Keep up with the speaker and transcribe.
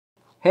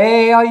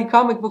Hey, all you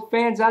comic book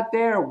fans out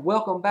there,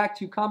 welcome back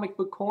to Comic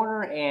Book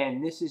Corner,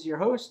 and this is your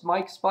host,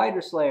 Mike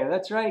Spiderslayer.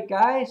 That's right,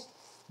 guys.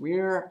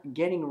 We're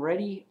getting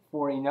ready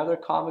for another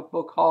comic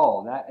book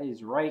haul. That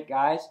is right,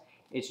 guys.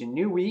 It's a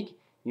new week.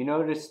 You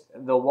notice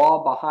the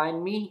wall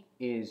behind me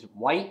is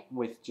white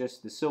with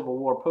just the Civil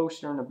War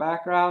poster in the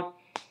background.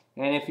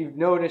 And if you've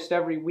noticed,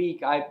 every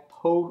week I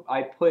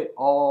put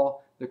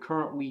all the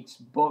current week's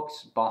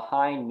books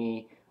behind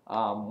me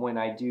when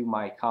I do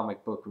my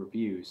comic book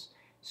reviews.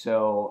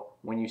 So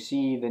when you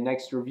see the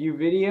next review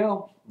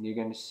video, you're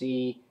going to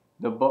see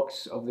the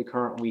books of the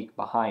current week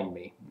behind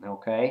me,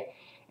 okay?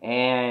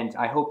 And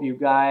I hope you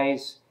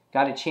guys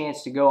got a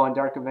chance to go on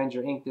Dark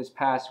Avenger Inc. this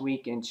past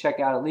week and check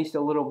out at least a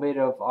little bit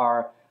of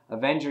our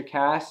Avenger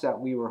cast that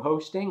we were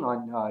hosting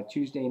on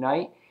Tuesday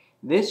night.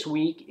 This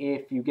week,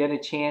 if you get a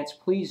chance,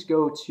 please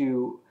go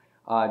to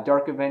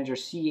Dark Avenger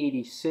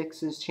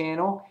C86's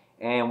channel,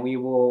 and we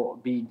will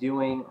be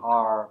doing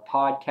our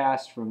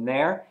podcast from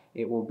there.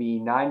 It will be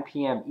 9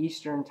 p.m.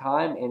 Eastern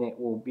time, and it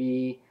will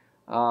be,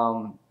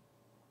 new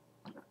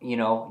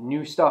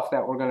stuff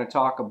that we're going to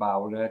talk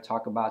about. We're going to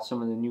talk about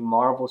some of the new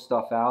Marvel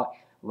stuff out.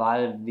 A lot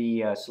of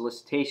the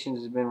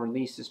solicitations have been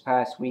released this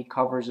past week.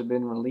 Covers have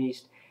been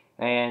released.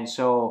 And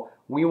so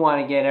we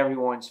want to get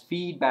everyone's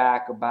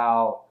feedback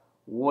about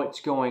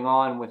what's going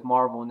on with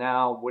Marvel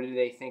now. What do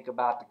they think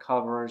about the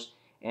covers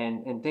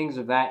and things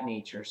of that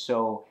nature.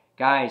 So,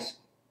 guys,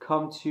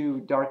 come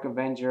to Dark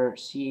Avenger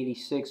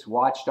C86,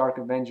 watch Dark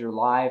Avenger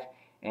live,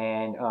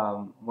 and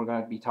we're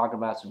going to be talking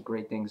about some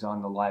great things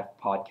on the live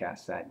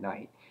podcast that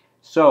night.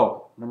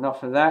 So,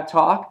 enough of that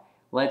talk.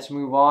 Let's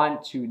move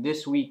on to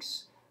this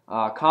week's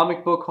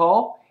comic book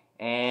haul.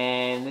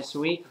 And this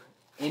week,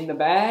 in the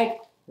bag,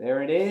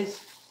 there it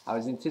is. I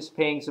was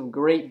anticipating some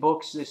great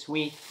books this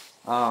week,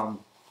 and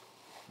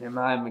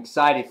I'm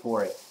excited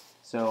for it.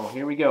 So,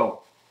 here we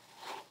go.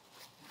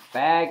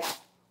 Bag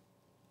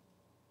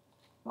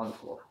on the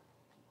floor.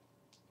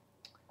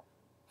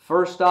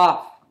 First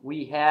off,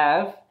 we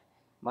have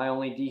my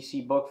only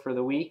DC book for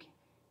the week,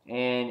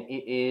 and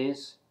it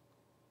is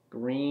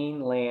Green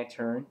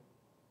Lantern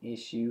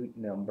issue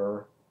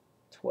number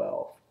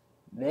 12.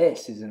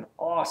 This is an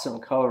awesome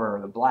cover.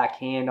 The black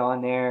hand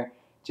on there,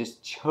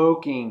 just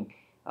choking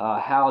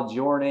Hal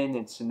Jordan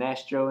and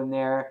Sinestro in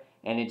there,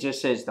 and it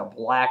just says the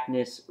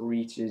blackness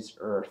reaches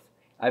Earth.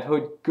 I've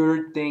heard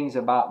good things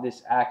about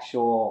this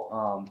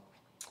actual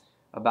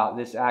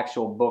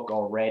book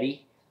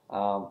already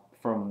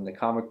from the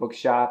comic book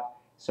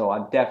shop, so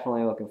I'm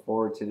definitely looking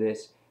forward to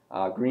this.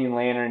 Green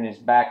Lantern is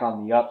back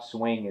on the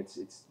upswing.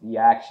 It's the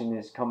action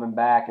is coming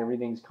back.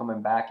 Everything's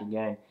coming back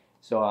again.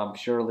 So I'm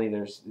surely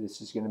this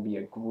is going to be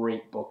a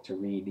great book to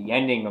read. The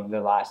ending of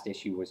the last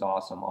issue was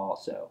awesome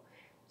also.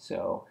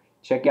 So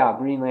check out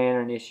Green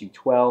Lantern issue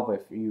 12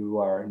 if you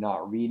are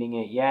not reading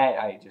it yet.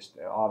 I just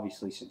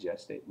obviously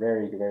suggest it.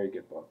 Very, very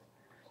good book.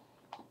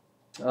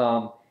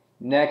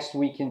 Next,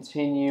 we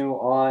continue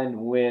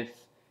on with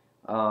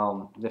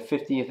the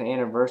 50th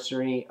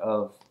anniversary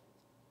of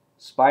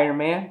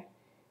Spider-Man.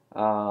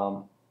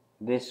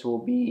 This will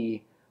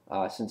be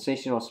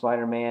Sensational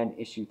Spider-Man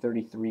issue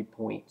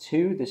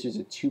 33.2. This is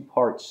a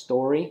two-part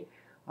story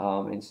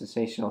in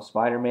Sensational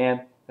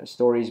Spider-Man. The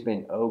story's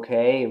been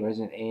okay. It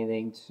wasn't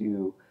anything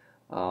to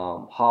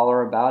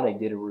holler about. I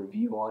did a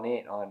review on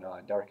it on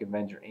Dark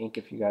Avenger Inc.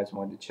 if you guys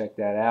wanted to check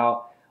that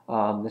out.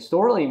 The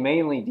story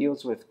mainly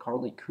deals with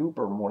Carly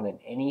Cooper more than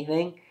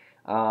anything.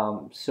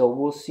 So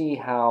we'll see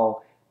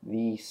how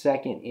the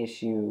second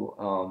issue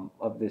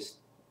of this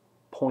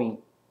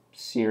point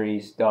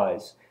series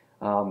does.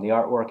 The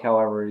artwork,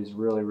 however, is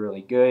really,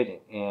 really good,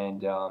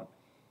 and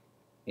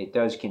it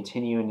does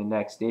continue in the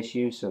next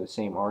issue, so the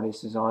same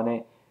artist is on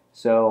it.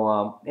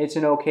 So it's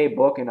an okay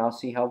book, and I'll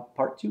see how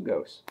part 2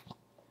 goes.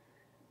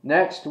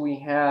 Next, we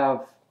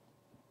have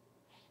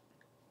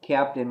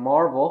Captain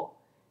Marvel,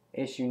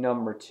 issue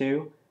number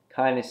 2,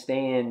 kind of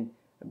staying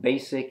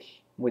basic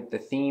with the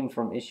theme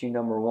from issue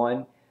number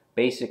 1.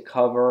 Basic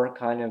cover,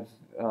 kind of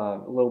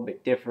a little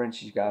bit different.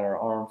 She's got her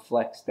arm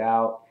flexed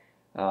out.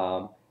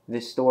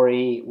 This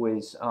story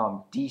was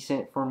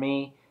decent for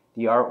me.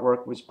 The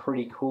artwork was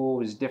pretty cool.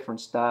 It was different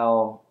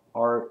style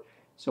art.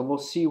 So we'll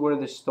see where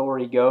the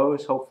story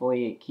goes.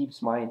 Hopefully it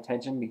keeps my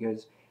attention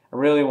because I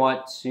really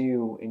want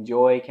to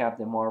enjoy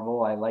Captain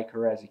Marvel. I like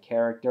her as a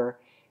character.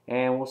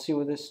 And we'll see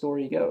where this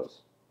story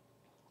goes.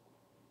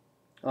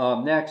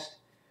 Next,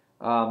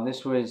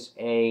 this was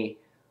a...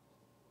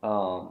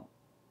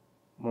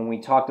 when we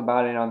talked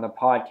about it on the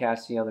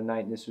podcast the other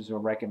night, this was a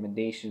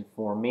recommendation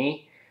for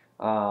me.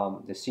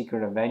 The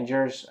Secret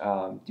Avengers,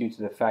 due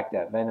to the fact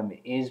that Venom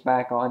is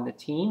back on the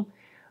team.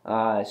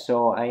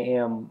 So I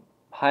am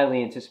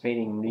highly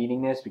anticipating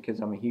reading this because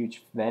I'm a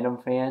huge Venom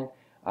fan.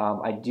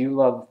 I do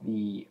love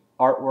the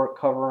artwork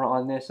cover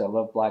on this. I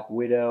love Black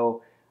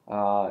Widow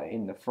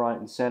in the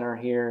front and center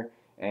here.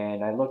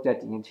 And I looked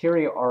at the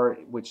interior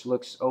art, which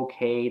looks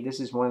okay. This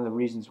is one of the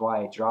reasons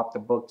why I dropped the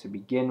book to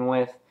begin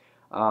with.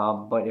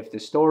 But if the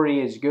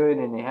story is good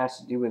and it has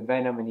to do with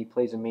Venom and he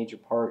plays a major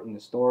part in the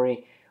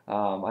story,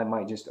 I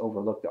might just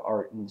overlook the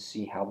art and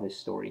see how this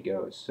story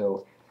goes.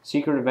 So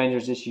Secret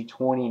Avengers issue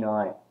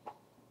 29.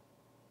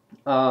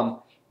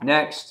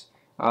 Next,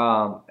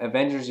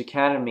 Avengers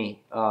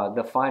Academy,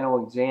 the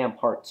final exam,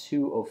 part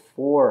 2 of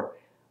 4.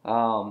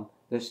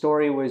 The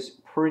story was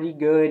pretty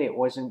good. It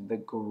wasn't the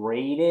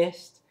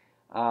greatest.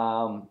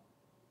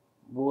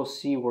 We'll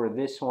see where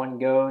this one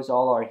goes.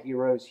 All our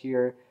heroes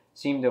here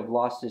seem to have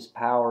lost his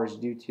powers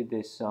due to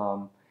this,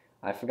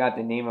 I forgot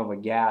the name of a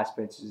gas,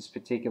 but it's this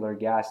particular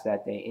gas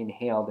that they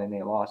inhaled and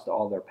they lost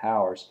all their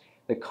powers.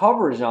 The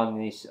covers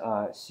on this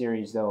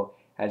series, though,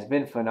 has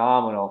been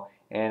phenomenal.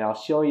 And I'll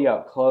show you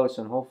up close,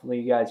 and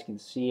hopefully you guys can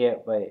see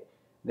it, but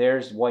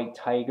there's White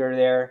Tiger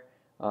there.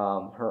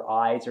 Her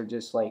eyes are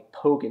just like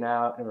poking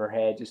out of her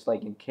head, just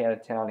like in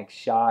catatonic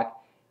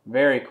shock.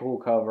 Very cool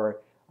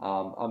cover.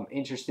 I'm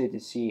interested to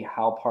see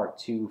how part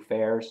 2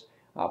 fares.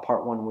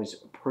 Part 1 was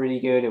pretty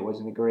good. It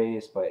wasn't the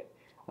greatest, but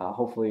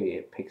hopefully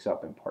it picks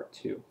up in part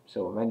 2.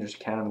 So Avengers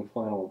Academy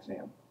final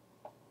exam.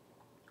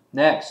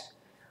 Next,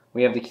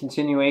 we have the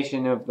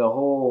continuation of the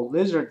whole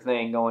lizard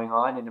thing going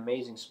on in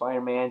Amazing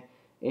Spider-Man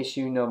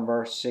issue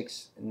number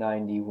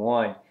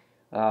 691.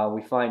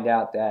 We find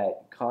out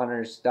that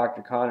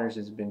Dr. Connors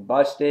has been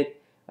busted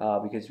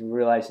because we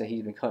realize that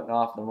he's been cutting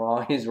off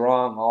his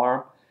wrong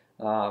arm.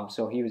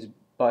 So he was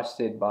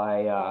busted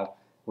by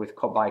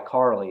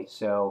Carly.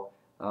 So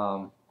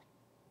and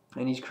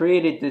he's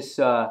created this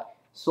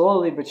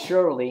slowly but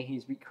surely.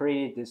 He's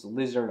created this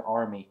lizard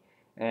army,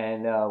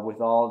 and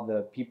with all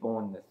the people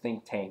in the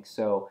think tank.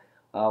 So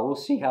we'll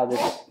see how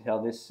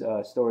this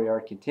story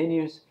arc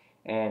continues.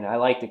 And I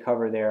like the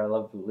cover there. I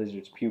love the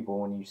lizard's pupil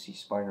when you see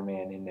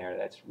Spider-Man in there.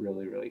 That's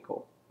really, really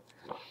cool.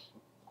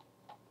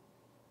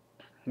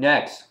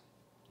 Next,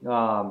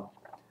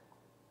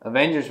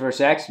 Avengers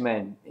vs.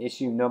 X-Men,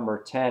 issue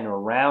number 10, or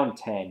round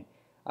 10.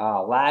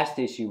 Last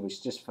issue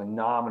was just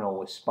phenomenal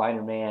with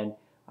Spider-Man,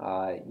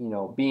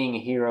 being a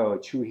hero,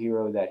 a true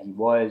hero that he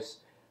was.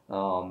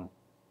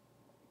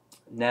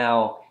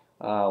 Now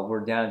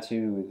we're down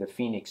to the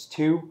Phoenix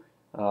 2.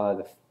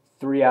 The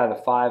 3 out of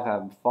the 5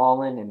 have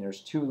fallen, and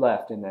there's 2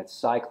 left, and that's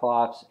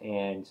Cyclops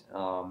and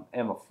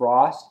Emma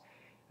Frost.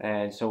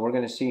 And so we're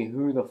going to see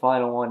who the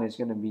final one is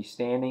going to be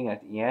standing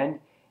at the end.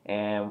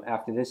 And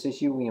after this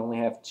issue, we only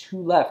have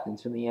 2 left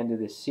until the end of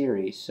this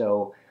series.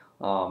 So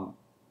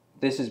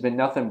this has been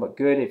nothing but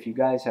good. If you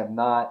guys have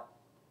not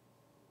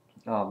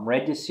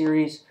read this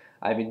series,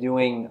 I've been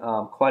doing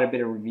quite a bit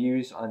of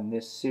reviews on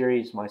this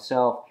series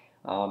myself.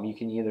 You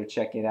can either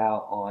check it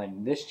out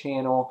on this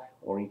channel,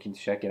 or you can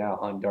check it out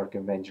on Dark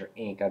Avenger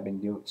Inc. I've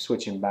been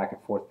switching back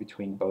and forth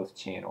between both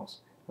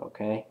channels.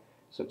 Okay,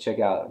 so check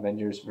out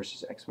Avengers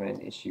vs.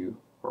 X-Men issue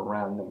for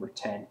round number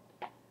 10.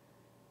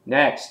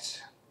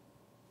 Next,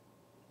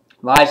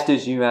 last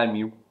issue had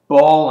me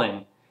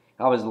bawling.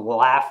 I was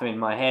laughing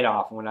my head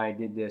off when I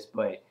did this,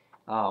 but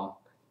DeadPool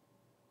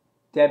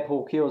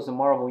Kills the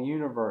Marvel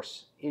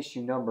Universe, issue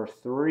number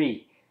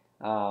 3.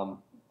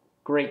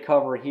 Great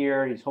cover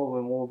here. He's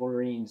holding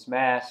Wolverine's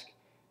mask.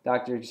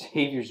 Dr.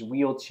 Xavier's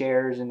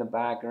wheelchair is in the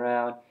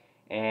background,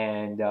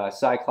 and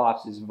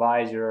Cyclops'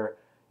 visor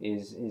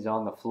is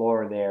on the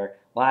floor there.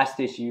 Last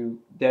issue,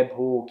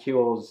 Deadpool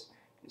kills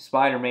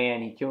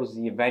Spider-Man. He kills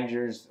the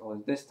Avengers.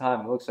 Well, this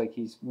time it looks like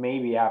he's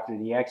maybe after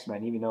the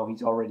X-Men, even though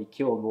he's already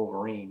killed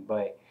Wolverine.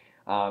 But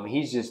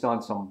he's just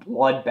on some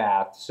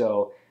bloodbath.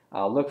 So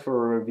look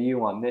for a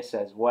review on this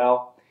as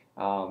well.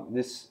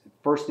 This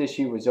first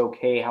issue was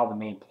okay. How the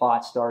main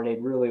plot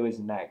started really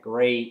wasn't that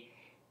great.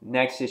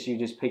 Next issue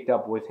just picked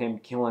up with him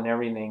killing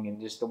everything,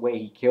 and just the way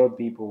he killed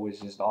people was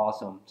just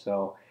awesome.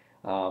 So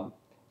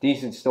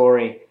decent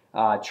story.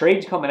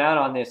 Trade's coming out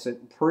on this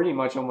pretty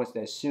much almost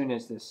as soon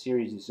as this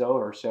series is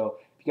over. So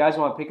if you guys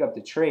want to pick up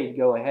the trade,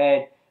 go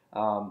ahead.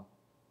 I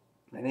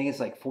think it's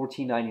like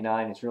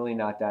 $14.99. It's really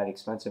not that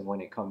expensive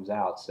when it comes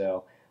out.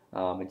 So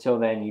until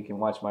then, you can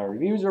watch my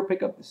reviews or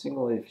pick up the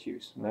single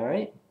issues. All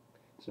right.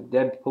 So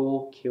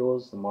Deadpool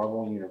Kills the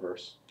Marvel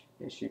Universe,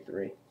 issue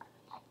 3.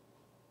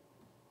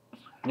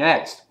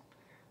 Next,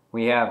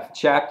 we have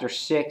chapter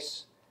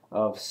 6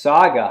 of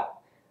Saga.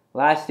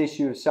 Last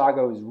issue of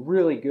Saga was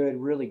really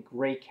good, really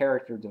great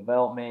character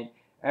development.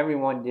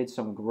 Everyone did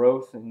some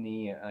growth in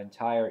the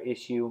entire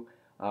issue.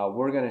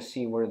 We're going to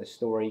see where the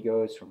story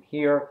goes from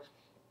here.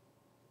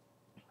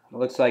 It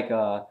looks like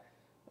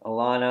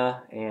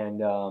Alana and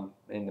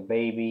the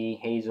baby,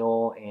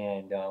 Hazel,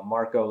 and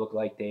Marco look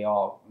like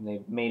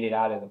they've made it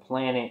out of the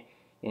planet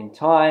in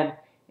time.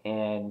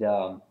 And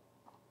the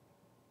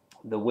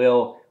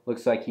Will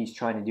looks like he's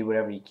trying to do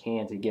whatever he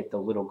can to get the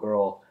little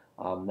girl,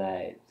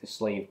 the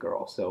slave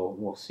girl. So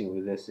we'll see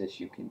where this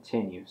issue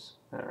continues.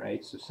 All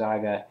right, so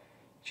Saga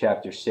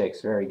chapter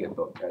 6, very good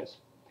book, guys.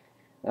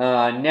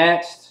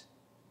 Next,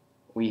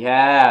 we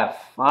have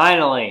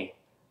finally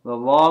the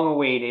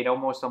long-awaited,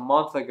 almost a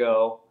month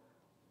ago,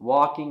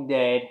 Walking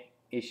Dead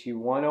issue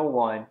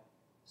 101,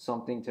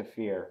 Something to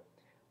Fear.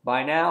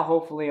 By now,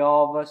 hopefully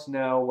all of us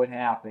know what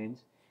happened.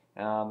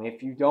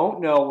 If you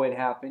don't know what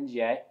happened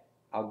yet,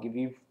 I'll give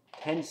you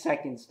 10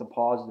 seconds to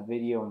pause the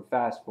video and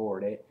fast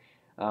forward it.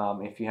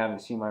 if you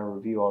haven't seen my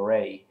review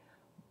already.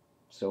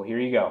 So here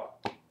you go.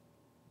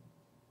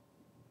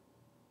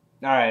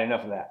 Alright,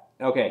 enough of that.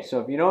 Okay, so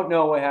if you don't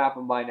know what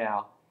happened by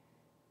now,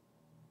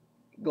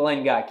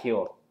 Glenn got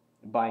killed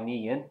by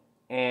Negan,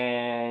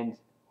 and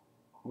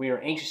we are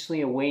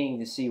anxiously awaiting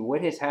to see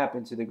what has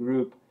happened to the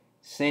group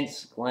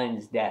since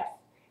Glenn's death.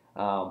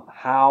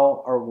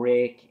 How are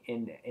Rick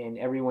and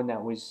everyone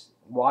that was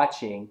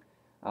watching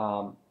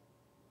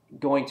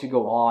going to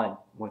go on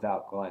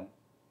without Glenn?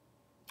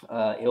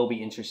 It'll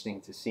be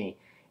interesting to see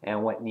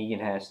and what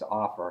Negan has to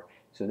offer.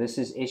 So this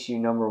is issue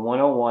number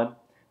 101.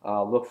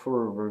 Look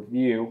for a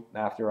review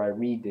after I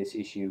read this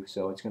issue,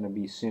 so it's going to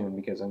be soon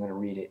because I'm going to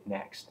read it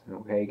next.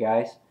 Okay,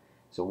 guys?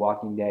 So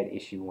Walking Dead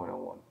issue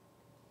 101.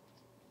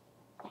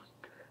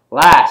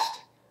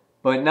 Last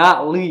but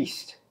not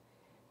least,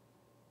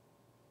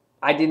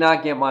 I did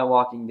not get my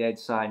Walking Dead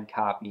signed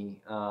copy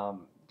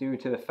due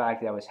to the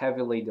fact that it was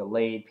heavily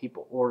delayed.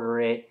 People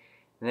order it,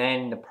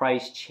 then the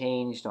price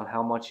changed on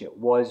how much it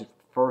was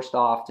first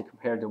off to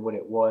compare to what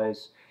it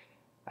was.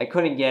 I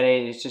couldn't get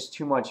it. It's just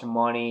too much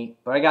money.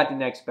 But I got the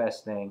next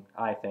best thing,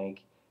 I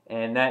think.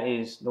 And that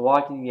is The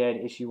Walking Dead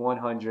issue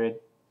 100.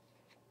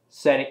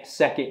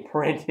 Second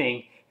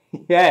printing.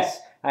 Yes,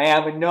 I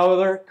have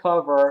another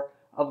cover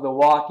of The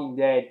Walking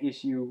Dead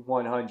issue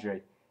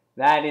 100.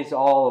 That is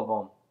all of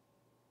them.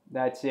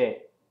 That's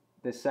it.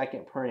 The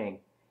second printing.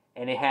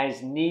 And it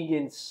has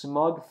Negan's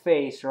smug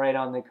face right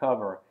on the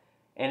cover.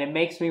 And it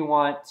makes me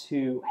want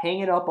to hang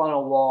it up on a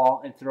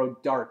wall and throw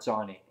darts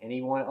on it.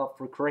 Anyone up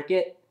for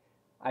cricket?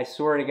 I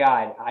swear to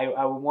God,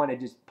 I would want to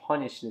just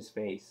punish this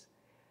face.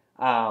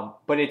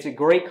 But it's a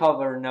great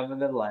cover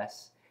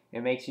nevertheless.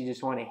 It makes you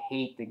just want to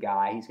hate the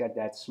guy. He's got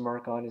that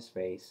smirk on his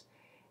face.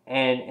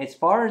 And as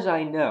far as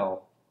I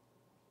know,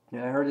 and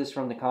I heard this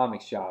from the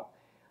comic shop,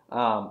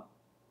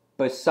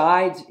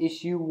 besides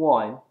issue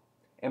 1,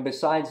 and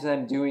besides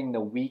them doing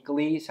the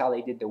weeklies, how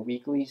they did the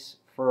weeklies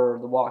for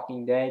The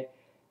Walking Dead,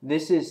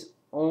 this is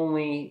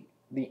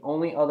the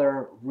only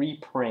other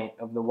reprint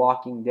of The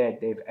Walking Dead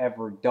they've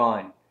ever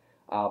done.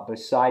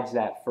 Besides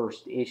that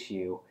first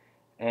issue,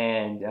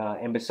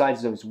 and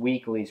besides those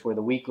weeklies, where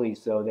the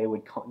weeklies though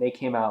they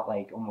came out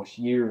like almost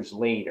years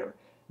later.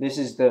 This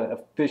is the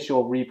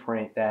official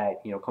reprint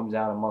that comes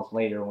out a month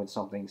later when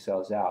something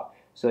sells out.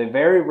 So they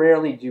very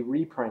rarely do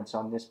reprints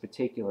on this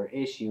particular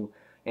issue.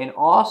 And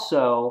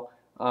also,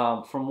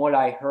 from what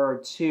I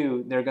heard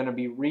too, they're going to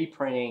be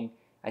reprinting.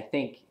 I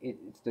think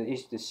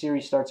the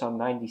series starts on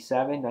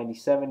 97,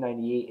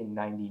 98, and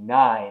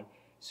 99.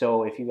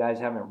 So if you guys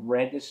haven't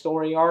read the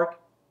story arc,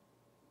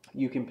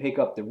 you can pick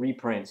up the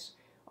reprints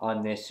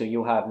on this. So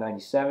you'll have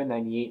 97,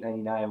 98,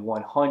 99,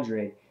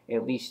 100.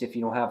 At least if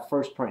you don't have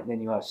first print,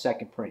 then you'll have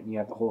second print, and you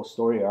have the whole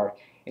story arc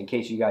in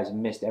case you guys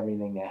missed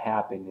everything that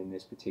happened in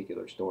this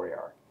particular story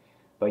arc.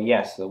 But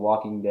yes, The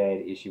Walking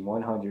Dead issue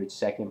 100,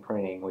 second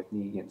printing with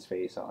Negan's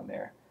face on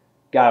there.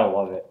 Gotta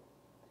love it.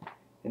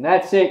 And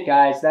that's it,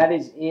 guys. That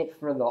is it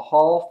for the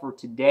haul for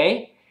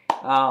today.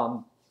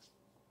 A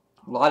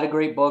lot of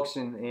great books,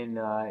 in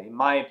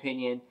my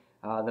opinion.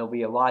 There'll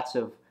be lots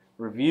of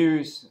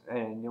reviews,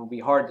 and it'll be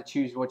hard to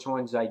choose which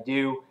ones I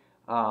do.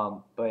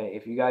 But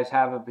if you guys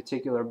have a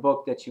particular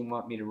book that you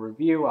want me to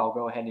review, I'll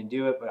go ahead and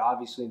do it. But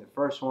obviously, the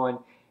first one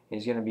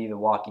is going to be The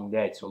Walking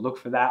Dead. So look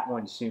for that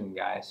one soon,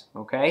 guys.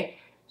 Okay?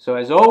 So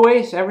as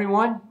always,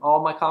 everyone,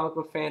 all my comic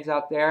book fans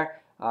out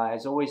there,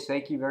 as always,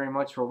 thank you very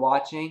much for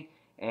watching.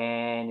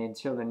 And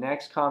until the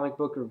next comic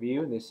book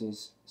review, this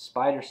is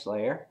Spider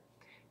Slayer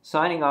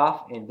signing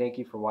off, and thank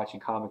you for watching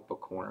Comic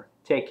Book Corner.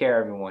 Take care,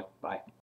 everyone. Bye.